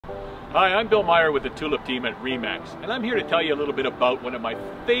Hi, I'm Bill Meyer with the Tulip Team at Remax, and I'm here to tell you a little bit about one of my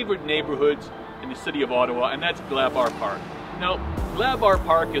favorite neighborhoods in the city of Ottawa, and that's Glabar Park. Now, Glabar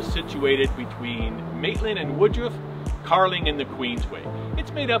Park is situated between Maitland and Woodroffe, Carling and the Queensway.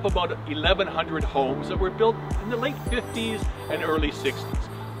 It's made up of about 1,100 homes that were built in the late 50s and early 60s.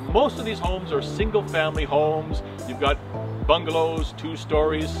 Most of these homes are single-family homes. You've got bungalows, 2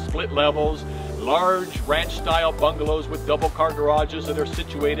 stories, split levels, large ranch-style bungalows with double-car garages that are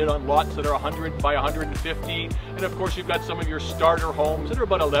situated on lots that are 100 by 150. And of course, you've got some of your starter homes that are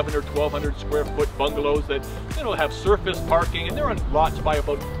about 11 or 1,200 square foot bungalows that have surface parking, and they're on lots by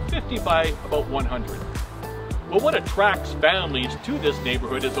about 50 by about 100. Well, what attracts families to this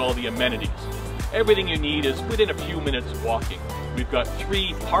neighborhood is all the amenities. Everything you need is within a few minutes walking. We've got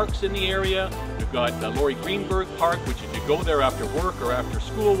 3 parks in the area. We've got Lorry Greenberg Park, which if you go there after work or after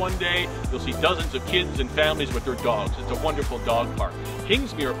school one day, you'll see dozens of kids and families with their dogs. It's a wonderful dog park.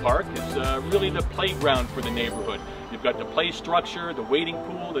 Kingsmere Park is really the playground for the neighborhood. You've got the play structure, the wading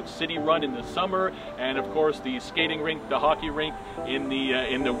pool that's city run in the summer, and of course the skating rink, the hockey rink in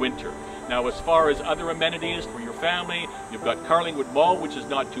the winter. Now, as far as other amenities for your family, you've got Carlingwood Mall, which is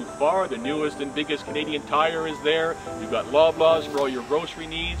not too far. The newest and biggest Canadian Tire is there. You've got Loblaws for all your grocery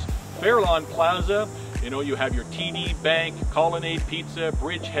needs. Fairlawn Plaza, you have your TD Bank, Colonade Pizza,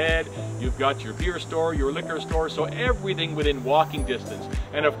 Bridgehead. You've got your beer store, your liquor store, so everything within walking distance.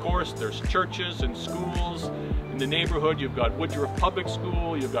 And of course, there's churches and schools. In the neighborhood, you've got Woodroffe Public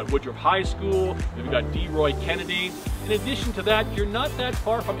School, you've got Woodroffe High School, you've got DeRoy Kennedy. In addition to that, you're not that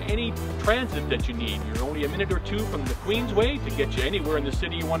far from any transit that you need. You're only a minute or 2 from the Queensway to get you anywhere in the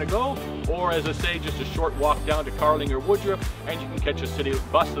city you want to go, or as I say, just a short walk down to Carling or Woodroffe, and you can catch a city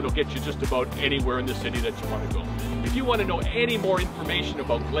bus that'll get you just about anywhere in the city that you want to go. If you want to know any more information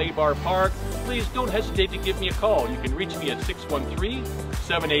about Glabar Park, please don't hesitate to give me a call. You can reach me at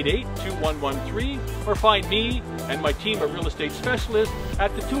 613-788-2113, or find me and my team of real estate specialists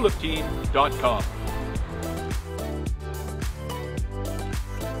at thetulipteam.com.